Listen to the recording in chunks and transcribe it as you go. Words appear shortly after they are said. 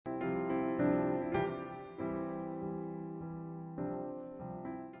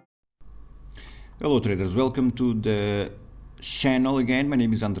Hello traders, welcome to the channel again. My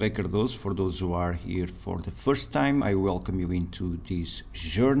name is André Cardoso. For those who are here for the first time, I welcome you into this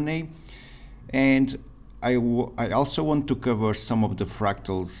journey. And I also want to cover some of the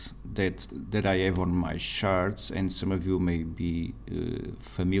fractals that I have on my charts, and some of you may be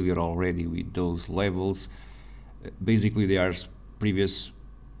familiar already with those levels. Basically, they are previous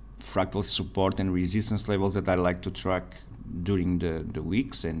fractal support and resistance levels that I like to track during the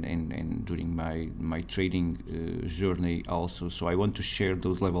weeks and during my trading journey also. So I want to share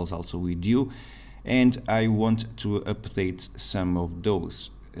those levels also with you, and I want to update some of those.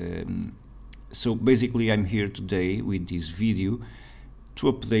 So basically I'm here today with this video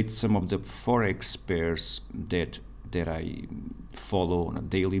to update some of the Forex pairs that I follow on a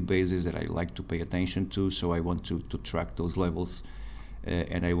daily basis, that I like to pay attention to. So I want to track those levels,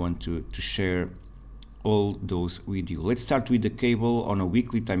 and I want to share all those with you. Let's start with the cable on a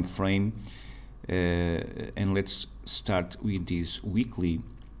weekly time frame, and let's start with this weekly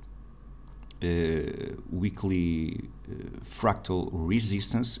fractal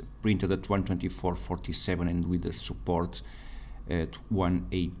resistance printed at 124.47 and with the support at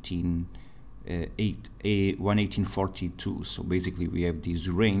 118.42. So basically we have this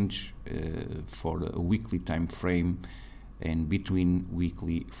range for a weekly time frame, and between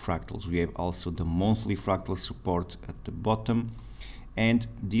weekly fractals we have also the monthly fractal support at the bottom, and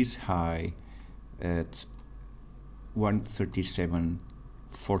this high at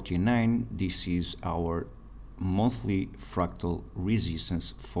 137.49. This is our monthly fractal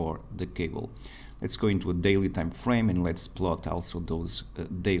resistance for the cable. Let's go into a daily time frame and let's plot also those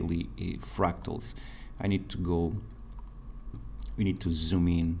daily fractals. We need to zoom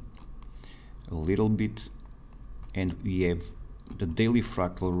in a little bit, and we have the daily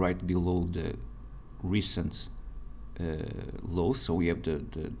fractal right below the recent lows. So we have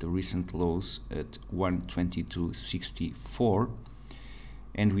the recent lows at 122.64,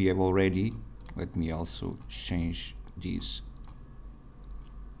 and we have already, let me also change this,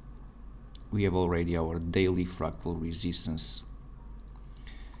 we have already our daily fractal resistance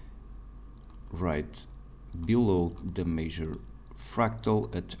right below the major fractal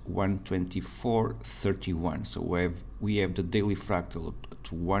at 124.31. So we have the daily fractal at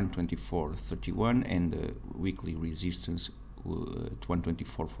 124.31 and the weekly resistance at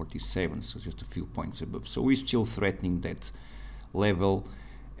 124.47, so just a few points above. So we're still threatening that level,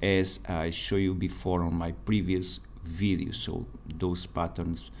 as I show you before on my previous video. So those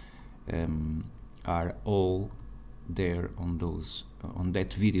patterns are all there on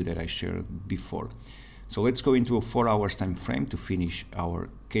that video that I shared before. So let's go into a 4 hours time frame to finish our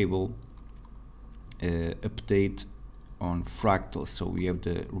cable update on fractals. So we have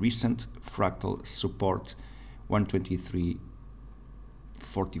the recent fractal support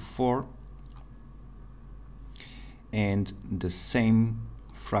 123.44, and the same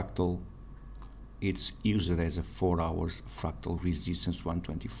fractal, it's used as a 4 hours fractal resistance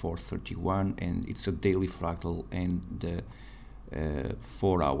 124.31, and it's a daily fractal and the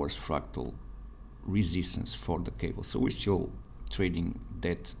 4 hours fractal resistance for the cable. So we're still trading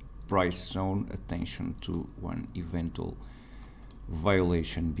that price zone. Attention to one eventual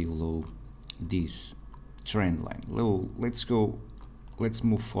violation below this trend line. Let's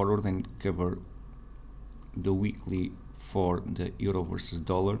move forward and cover the weekly for the euro versus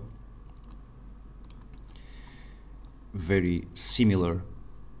dollar. Very similar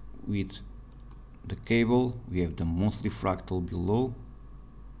with the cable. We have the monthly fractal below,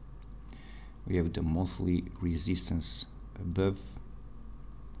 we have the monthly resistance above,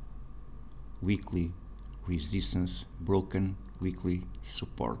 weekly resistance broken, weekly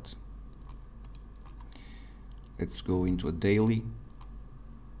support. Let's go into a daily.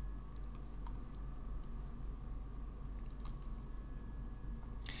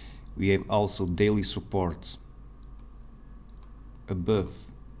 We have also daily supports above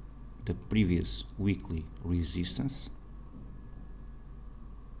the previous weekly resistance,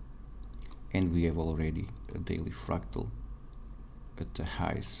 and we have already a daily fractal at the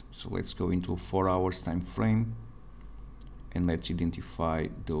highs. So let's go into a 4 hours time frame and let's identify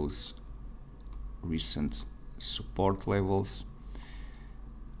those recent support levels.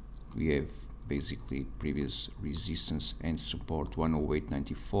 We have basically previous resistance and support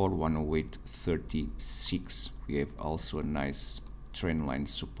 108.94, 108.36. We have also a nice trend line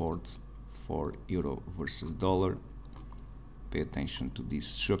support for euro versus dollar. Pay attention to this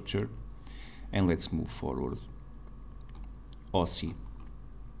structure, and let's move forward. Aussie,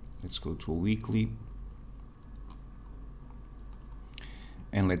 let's go to a weekly,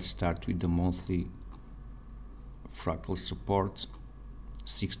 and let's start with the monthly fractal support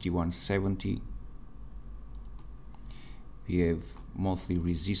 61.70 we have monthly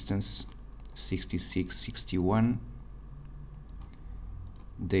resistance 66.61,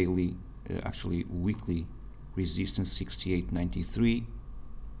 daily actually weekly resistance 68.93,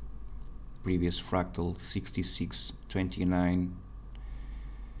 previous fractal 66.29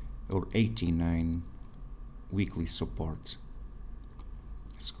 or 89, weekly support.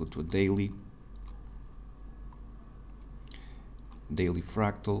 Let's go to a daily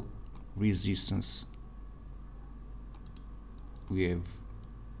fractal resistance. We have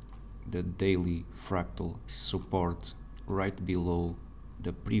the daily fractal support right below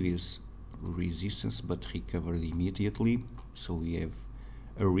the previous resistance, but recovered immediately. So we have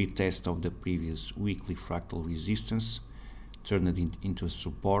a retest of the previous weekly fractal resistance, turned it into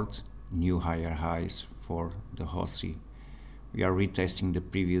support, new higher highs for the HOSI. We are retesting the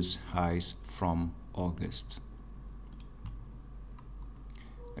previous highs from August.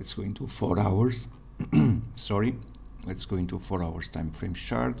 Let's go into 4 hours. Sorry. Let's go into 4 hours time frame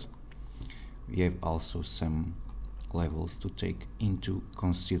chart. We have also some levels to take into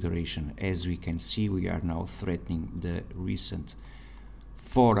consideration. As we can see, we are now threatening the recent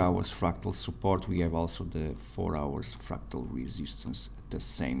 4 hours fractal support. We have also the 4 hours fractal resistance at the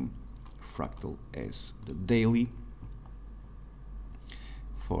same fractal as the daily.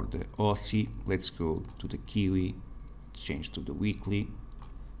 For the Aussie, let's go to the Kiwi, change to the weekly.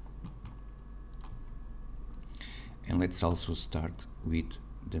 And let's also start with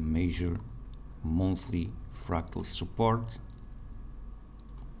the major monthly fractal support.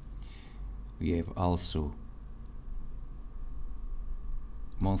 We have also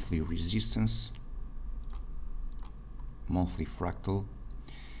monthly resistance, monthly fractal,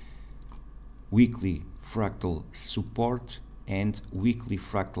 weekly fractal support, and weekly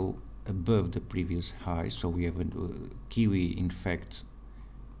fractal above the previous high. So we have a Kiwi in fact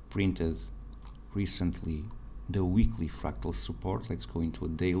printed recently the weekly fractal support. Let's go into a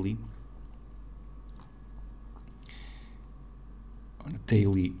daily. On a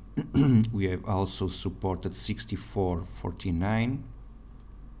daily we have also supported 64.49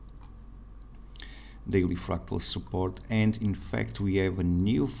 daily fractal support, and in fact we have a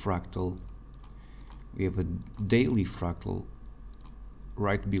new fractal, we have a daily fractal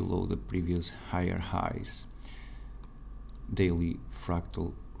right below the previous higher highs, daily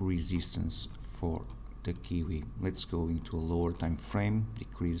fractal resistance for the Kiwi. Let's go into a lower time frame,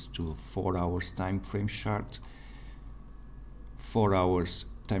 decrease to a 4 hours time frame chart. 4 hours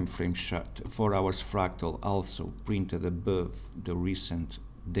time frame chart, 4 hours fractal also printed above the recent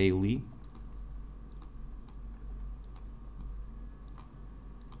daily.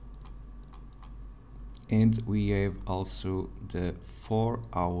 And we have also the 4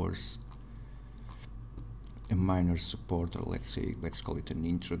 hours a minor support, or let's call it an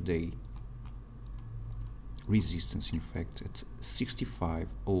intraday resistance, in fact, at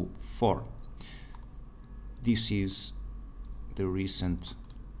 65.04. This is the recent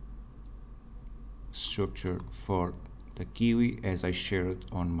structure for the Kiwi, as I shared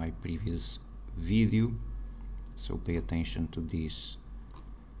on my previous video, so pay attention to this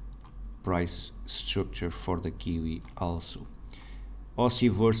price structure for the Kiwi also. Aussie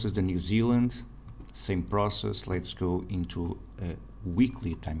versus the New Zealand, same process. Let's go into a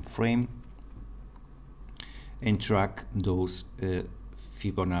weekly time frame and track those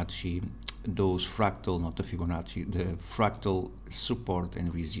Fibonacci, those fractal, not the Fibonacci, the fractal support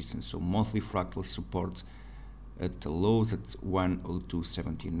and resistance. So monthly fractal support at the lows at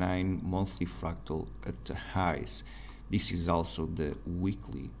 102.79, monthly fractal at the highs. This is also the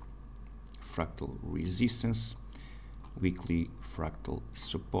weekly fractal resistance, weekly fractal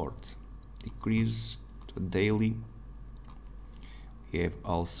support. Decrease to daily. We have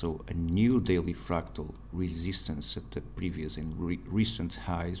also a new daily fractal resistance at the previous and recent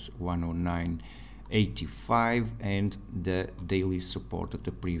highs, 109.85, and the daily support at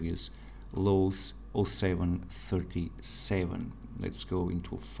the previous lows, 07.37. Let's go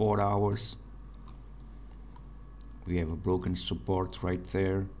into 4 hours. We have a broken support right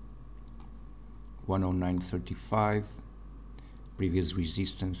there, 109.35, previous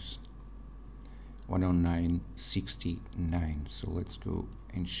resistance 109.69. So let's go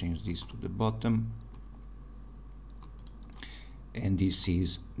and change this to the bottom, and this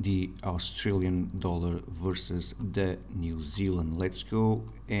is the Australian dollar versus the New Zealand. Let's go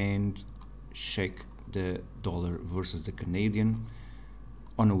and check the dollar versus the Canadian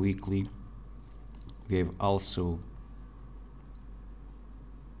on a weekly. We have also,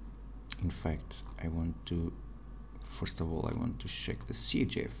 in fact, first of all I want to check the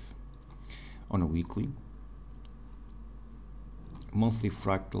CHF on a weekly. Monthly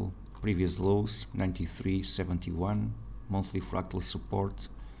fractal, previous lows 93.71, monthly fractal support,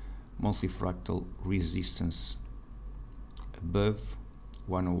 monthly fractal resistance above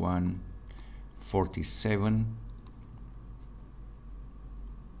 101.47.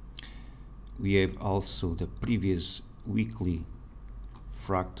 We have also the previous weekly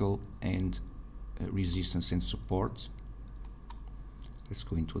fractal and resistance and support. Let's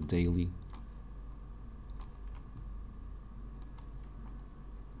go into a daily.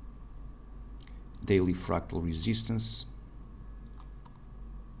 Daily fractal resistance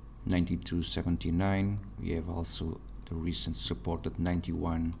 92.79. We have also the recent support at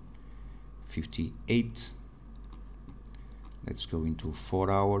 91.58. Let's go into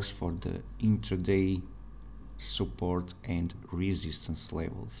 4 hours for the intraday support and resistance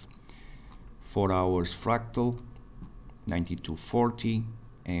levels. 4 hours fractal 92.40,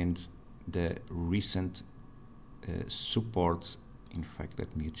 and the recent support. In fact,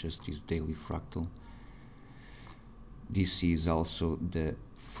 let me adjust this daily fractal. This is also the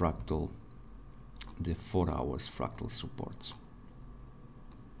fractal, the 4 hours fractal supports.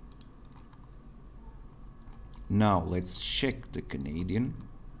 Now let's check the Canadian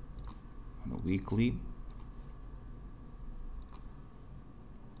on a weekly.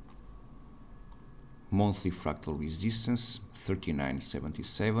 Monthly fractal resistance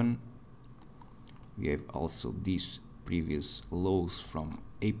 39.77. We have also these previous lows from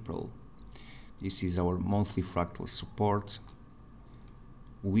April. This is our monthly fractal support,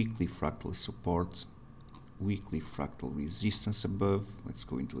 weekly fractal support, weekly fractal resistance above. Let's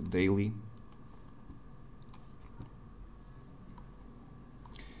go into a daily.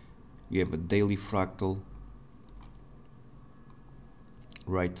 We have a daily fractal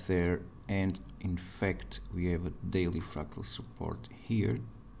right there, and in fact we have a daily fractal support here.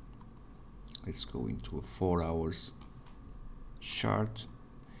 Let's go into a 4 hours chart.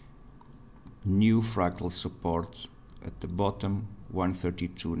 New fractal support at the bottom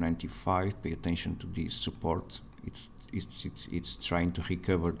 132.95. Pay attention to this support. It's trying to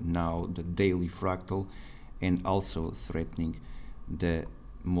recover now the daily fractal and also threatening the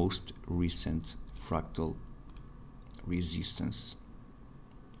most recent fractal resistance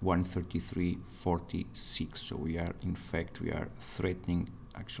 133.46. so we are threatening.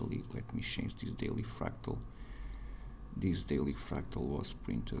 Actually, let me change this daily fractal. This daily fractal was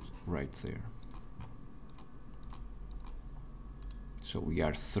printed right there. So we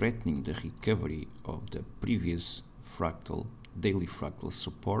are threatening the recovery of the previous fractal, daily fractal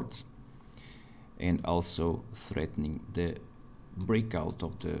support, and also threatening the breakout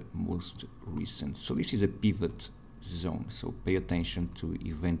of the most recent. So this is a pivot zone, so pay attention to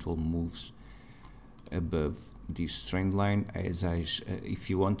eventual moves above this trend line. If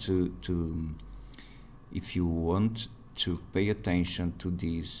you want to pay attention to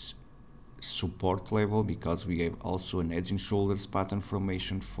this support level, because we have also an head and shoulders pattern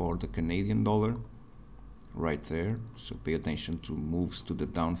formation for the Canadian dollar right there, so pay attention to moves to the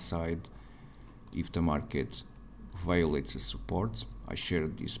downside if the market violates the support. I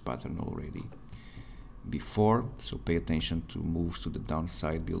shared this pattern already before, so pay attention to moves to the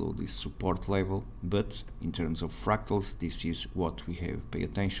downside below this support level. But in terms of fractals, this is what we have. Pay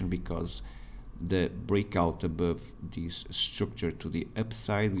attention, because the breakout above this structure to the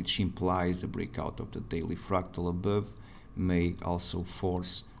upside, which implies the breakout of the daily fractal above, may also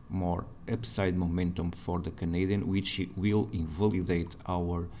force more upside momentum for the Canadian, which will invalidate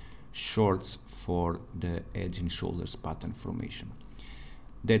our shorts for the head and shoulders pattern formation.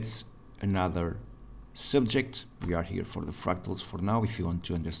 That's another subject. We are here for the fractals for now. If you want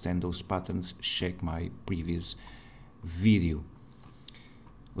to understand those patterns, check my previous video.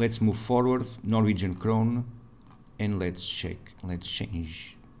 Let's move forward. Norwegian krone, and let's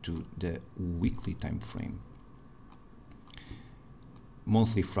change to the weekly time frame.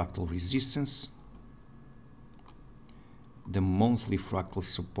 Monthly fractal resistance, the monthly fractal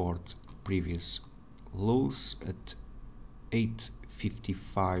support, previous lows at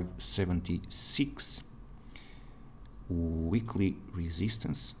 855.76, weekly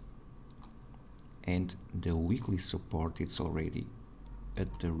resistance, and the weekly support, it's already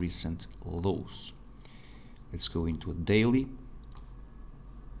at the recent lows. Let's go into a daily.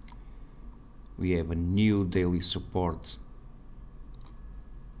 We have a new daily support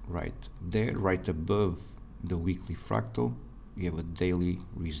right there, right above the weekly fractal. We have a daily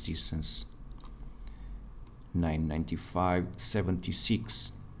resistance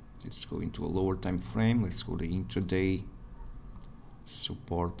 995.76. Let's go into a lower time frame. Let's go to intraday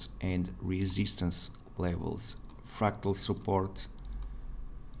support and resistance levels. Fractal support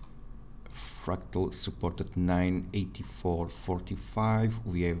at 984.45.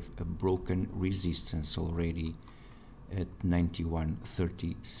 we have a broken resistance already at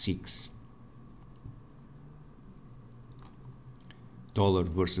 91.36. Dollar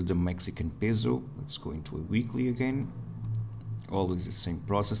versus the Mexican peso. Let's go into a weekly again. Always the same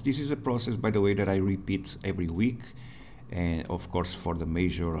process. This is a process, by the way, that I repeat every week, and of course for the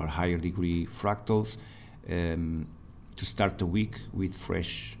major or higher degree fractals, to start the week with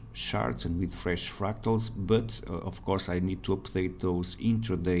fresh charts and with fresh fractals. But of course I need to update those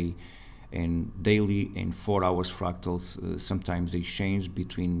intraday and daily and 4 hours fractals. Sometimes they change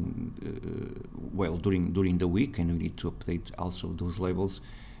between well, during the week, and we need to update also those levels,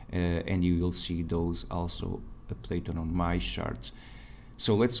 and you will see those also updated on my charts.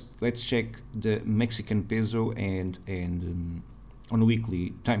 So let's check the Mexican peso and on a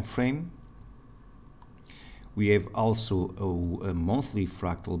weekly time frame. We have also a monthly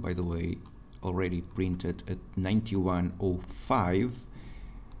fractal, by the way, already printed at 91.05.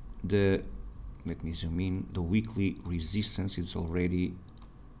 Let me zoom in. The weekly resistance is already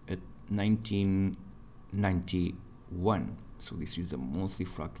at 1991. So this is the monthly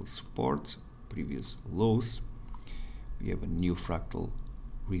fractal support, previous lows. We have a new fractal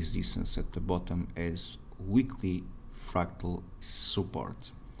resistance at the bottom as weekly fractal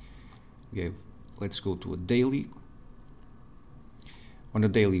support. We have, let's go to a daily. On a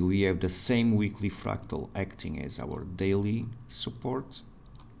daily, we have the same weekly fractal acting as our daily support,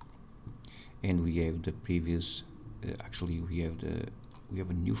 and we have the previous. Actually, we have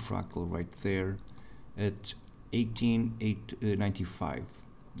a new fractal right there at 18.95.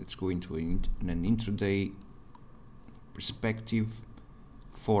 Let's go into an intraday perspective.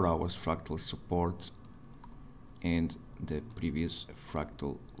 4 hours fractal support and the previous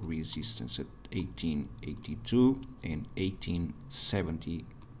fractal resistance at 1882 and 1870.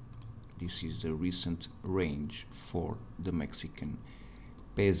 This is the recent range for the Mexican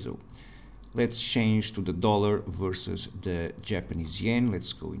peso. Let's change to the dollar versus the Japanese yen.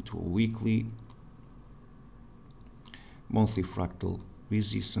 Let's go into a weekly. Monthly fractal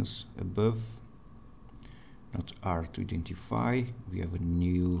resistance above, not R to identify. We have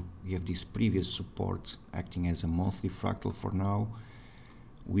this previous support acting as a monthly fractal for now,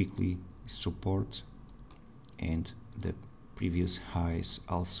 weekly support, and the previous highs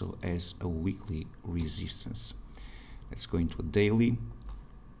also as a weekly resistance. Let's go into a daily.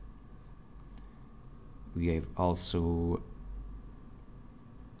 We have also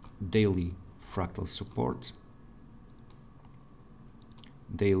daily fractal support,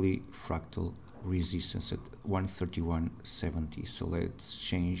 daily fractal resistance at 131.70. So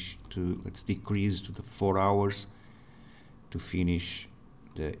let's decrease to the 4 hours to finish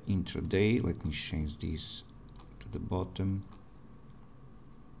the intraday. Let me change this to the bottom.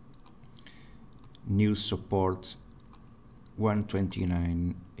 New support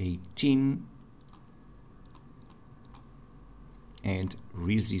 129.18 and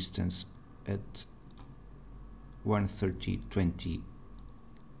resistance at 130.29.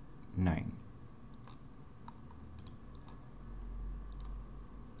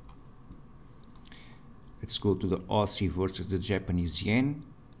 Let's go to the Aussie versus the Japanese yen.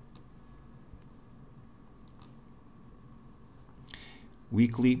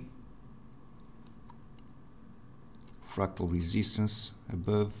 Weekly fractal resistance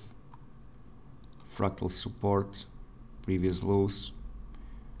above, fractal support, previous lows,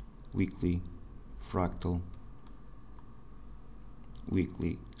 weekly fractal,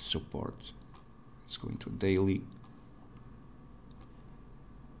 weekly support. Let's go into daily.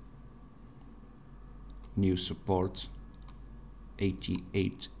 New support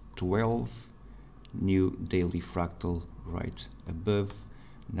 88.12, new daily fractal right above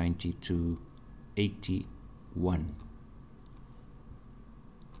 92.81.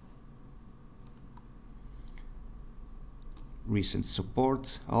 Recent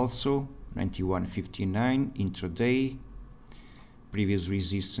support also 91.59 intraday, previous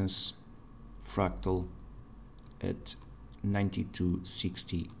resistance fractal at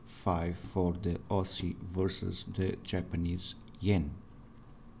 92.65 for the Aussie versus the Japanese yen.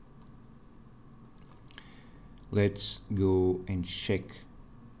 Let's go and check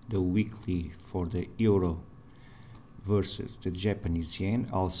the weekly for the euro versus the Japanese yen,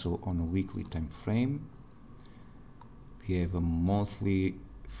 also on a weekly time frame. We have a monthly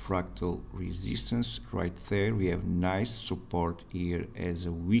fractal resistance right there. We have nice support here as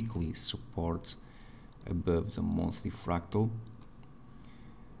a weekly support above the monthly fractal.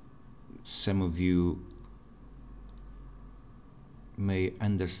 Some of you may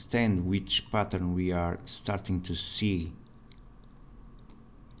understand which pattern we are starting to see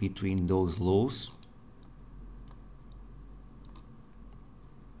between those lows.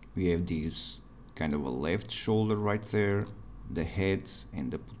 We have this kind of a left shoulder right there, the head and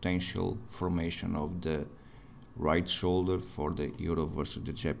the potential formation of the right shoulder for the euro versus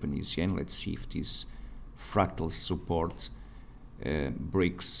the Japanese yen. Let's see if this fractal support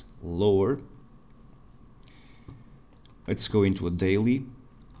breaks lower. Let's go into a daily.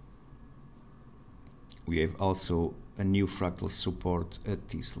 We have also a new fractal support at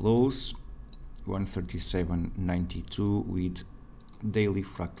these lows, 137.92, with daily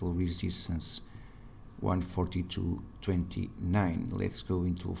fractal resistance 142.29. Let's go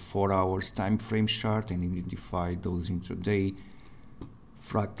into a 4 hours time frame chart and identify those intraday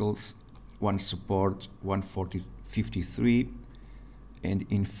fractals. One support 140.53, and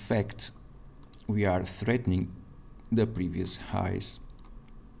in fact we are threatening the previous highs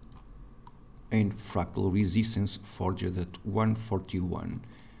and fractal resistance forged at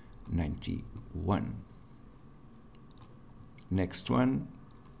 141.91. Next one,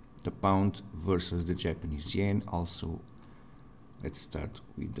 the pound versus the Japanese yen. Also, let's start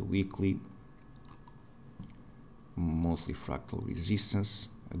with the weekly. Monthly fractal resistance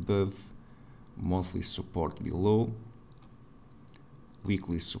above, monthly support below,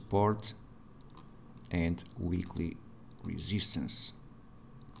 weekly support and weekly resistance.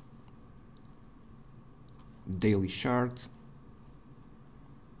 Daily chart,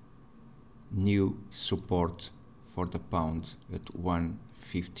 new support for the pound at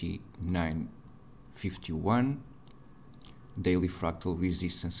 159.51, daily fractal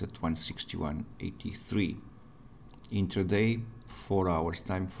resistance at 161.83. Intraday 4 hours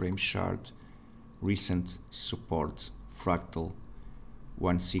time frame chart, recent support fractal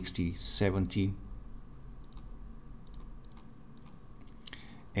 160.70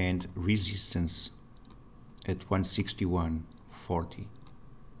 and resistance at 161.40.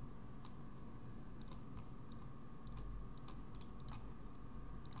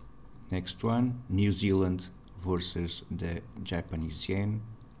 Next one, New Zealand versus the Japanese yen.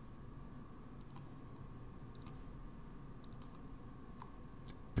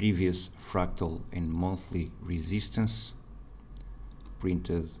 Previous fractal and monthly resistance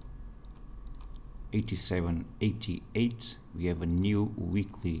printed 87.88. We have a new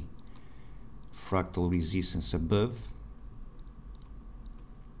weekly fractal resistance above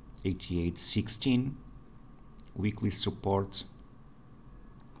 88.16, weekly support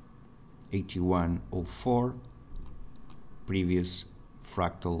 81.04, previous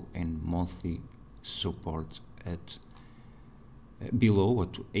fractal and monthly support at below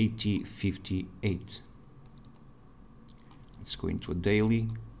at 80.58. Let's go into a daily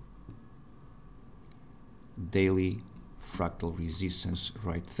fractal resistance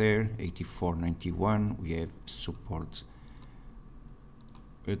right there, 84.91. We have support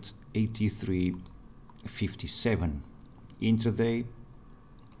at 83.57. Intraday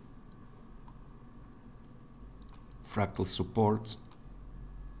fractal support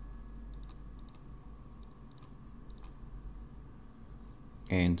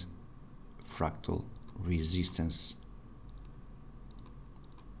and fractal resistance.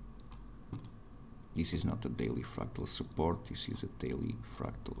 This is not a daily fractal support, this is a daily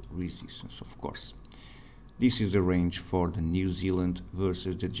fractal resistance, of course. This is the range for the New Zealand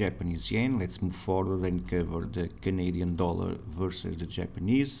versus the Japanese yen. Let's move forward and cover the Canadian dollar versus the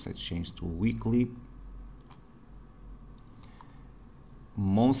Japanese. Let's change to weekly.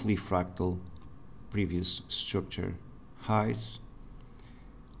 Monthly fractal, previous structure highs.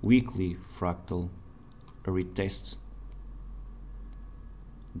 Weekly fractal, a retest.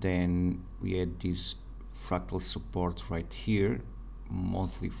 Then we had this fractal support right here,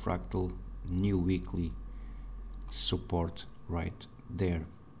 monthly fractal, new weekly support right there.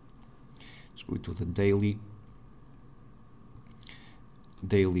 Let's go to the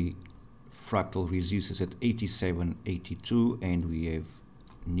daily fractal resistance at 87.82, and we have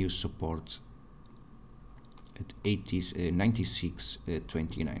new support at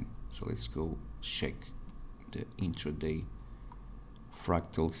 96.29. So let's go check the intraday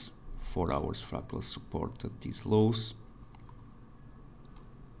fractals, 4 hours fractal support at these lows,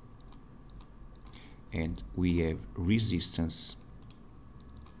 and we have resistance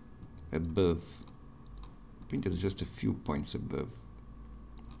above, printed just a few points above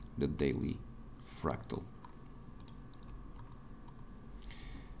the daily fractal.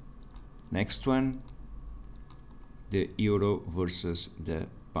 Next one, the euro versus the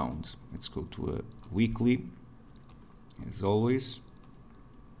pound. Let's go to a weekly, as always.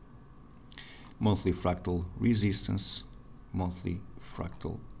 Monthly fractal resistance, monthly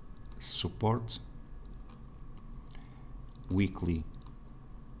fractal support, weekly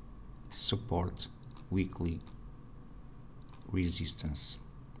support, weekly resistance.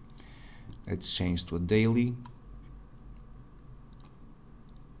 Let's change to a daily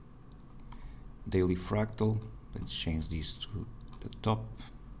fractal. Let's change this to the top.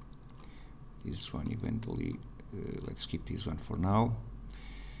 This one eventually, let's keep this one for now.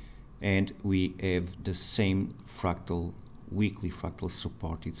 And we have the same fractal, weekly fractal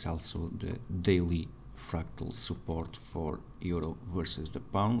support. It's also the daily fractal support for euro versus the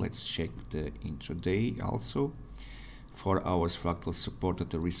pound. Let's check the intraday also. 4 hours fractal support at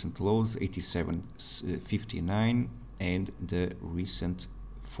the recent lows 87.59 and the recent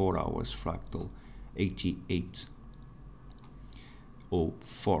 4 hours fractal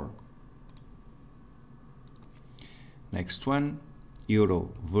 88.04. Next one,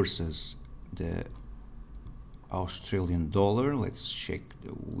 euro versus the Australian dollar. Let's check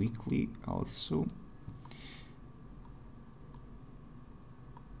the weekly also.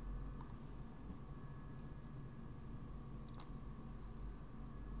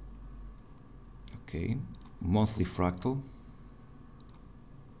 Okay, monthly fractal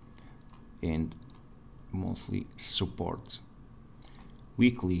and monthly support.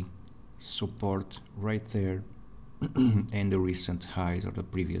 Weekly support right there and the recent highs or the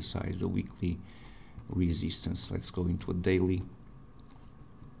previous highs, the weekly resistance. Let's go into a daily.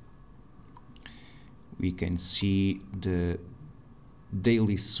 We can see the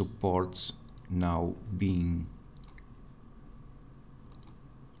daily supports now being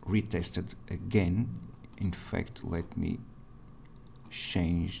retested again. In fact, let me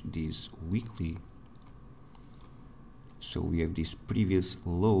change this weekly. So we have these previous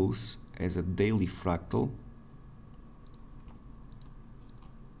lows as a daily fractal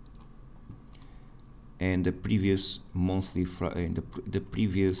and the previous monthly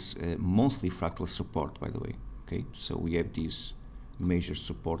monthly fractal support, by the way. Okay, so we have this major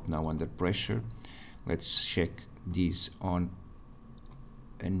support now under pressure. Let's check this on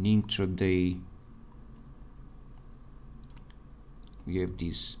an intraday. We have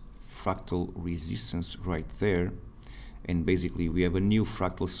this fractal resistance right there, and basically we have a new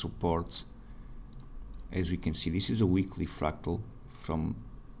fractal support. As we can see, this is a weekly fractal from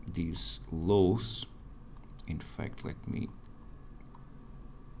these lows. In fact, let me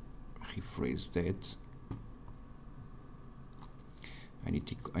rephrase that. I need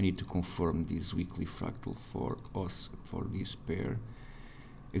to confirm this weekly fractal for us, for this pair.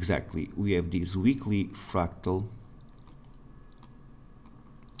 Exactly, we have this weekly fractal.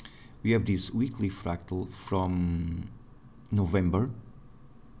 We have this weekly fractal from November,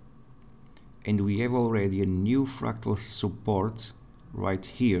 and we have already a new fractal support right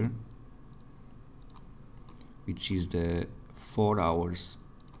here, which is the 4 hours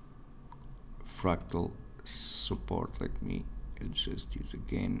fractal support. Let me adjust this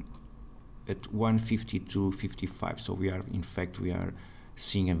again at 152.55. So we are, in fact, we are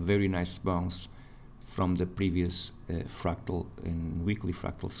seeing a very nice bounce from the previous fractal and weekly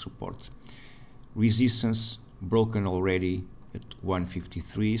fractal support. Resistance broken already at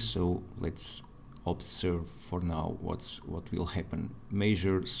 153. So let's observe for now what will happen.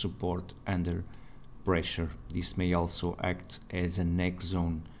 Major support under pressure. This may also act as a neck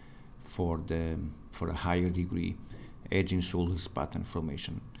zone for a higher degree edge and shoulders pattern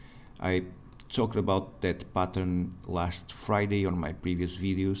formation. I talked about that pattern last Friday on my previous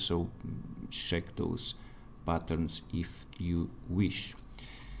video, so check those patterns if you wish.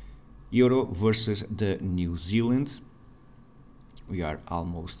 Euro versus the New Zealand. We are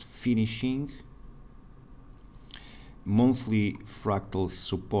almost finishing. Monthly fractal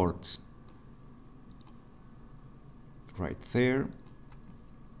support right there.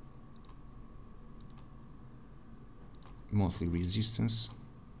 Monthly resistance.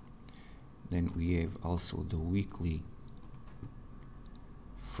 Then we have also the weekly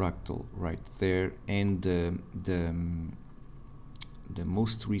fractal right there, and the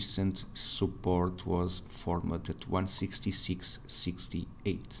most recent support was formed at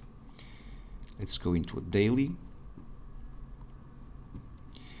 166.68. Let's go into a daily.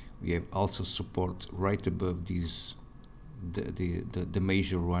 We have also support right above this, the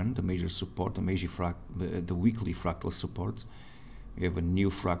major one, the major support, the weekly fractal support. We have a new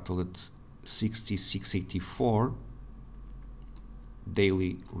fractal at 66.84.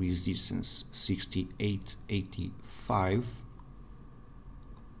 Daily resistance 68.85.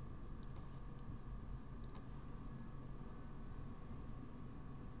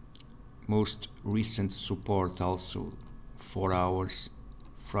 Most recent support also 4 hours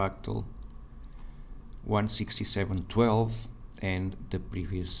fractal 167.12, and the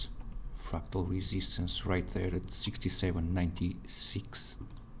previous fractal resistance right there at 67.96.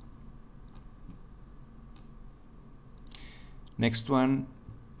 Next one,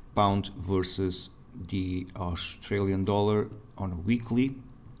 pound versus the Australian dollar on a weekly.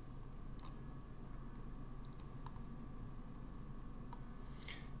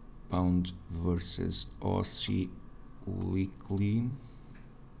 Pound versus Aussie weekly.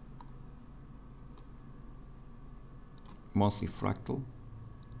 Monthly fractal.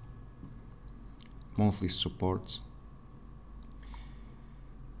 Monthly supports.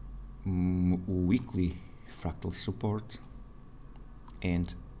 Weekly fractal support.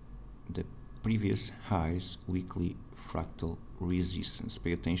 And the previous highs weekly fractal resistance.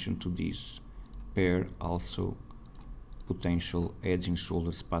 Pay attention to this pair. Also potential heads and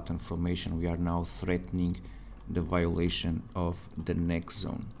shoulders pattern formation. We are now threatening the violation of the next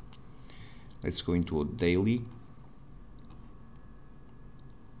zone. Let's go into a daily.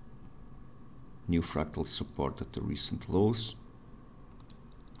 New fractal support at the recent lows.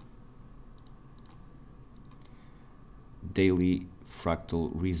 Daily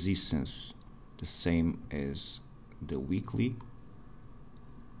fractal resistance, the same as the weekly.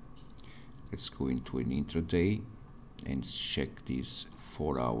 Let's go into an intraday and check this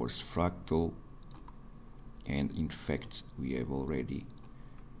 4 hours fractal, and in fact we have already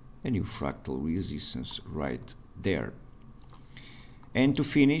a new fractal resistance right there. And to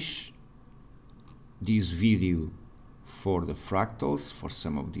finish this video for the fractals, for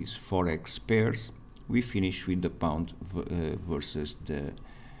some of these forex pairs, we finish with the pound versus the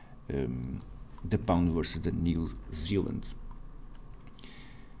pound versus the New Zealand.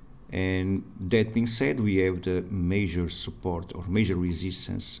 And that being said, we have the major support or major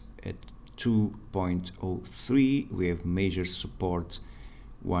resistance at 2.03. We have major support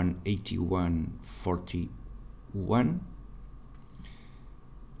 181.41.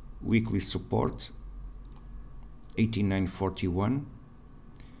 Weekly support 89.41.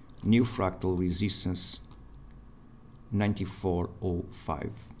 New fractal resistance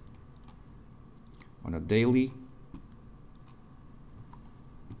 94.05. On a daily,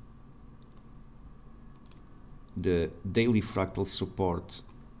 the daily fractal support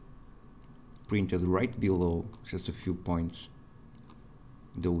printed right below, just a few points,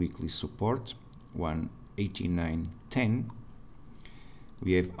 the weekly support 189.10.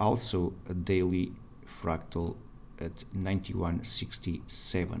 We have also a daily fractal at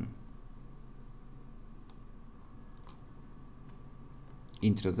 91.67.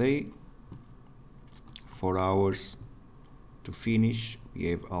 Intraday, 4 hours to finish, we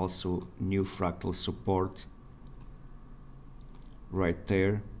have also new fractal support right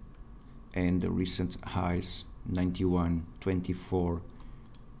there, and the recent highs 91.24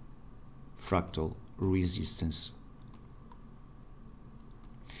 fractal resistance.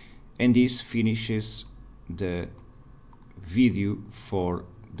 And this finishes the video for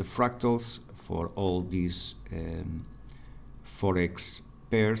the fractals, for all these forex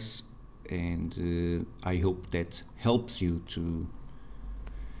pairs, and I hope that helps you to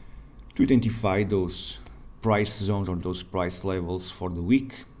identify those price zones or those price levels for the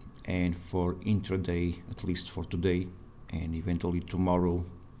week and for intraday, at least for today, and eventually tomorrow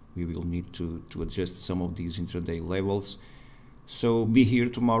we will need to adjust some of these intraday levels. So be here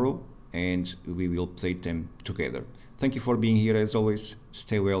tomorrow and we will play them together. Thank you for being here as always.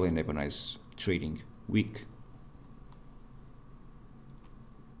 Stay well and have a nice trading week.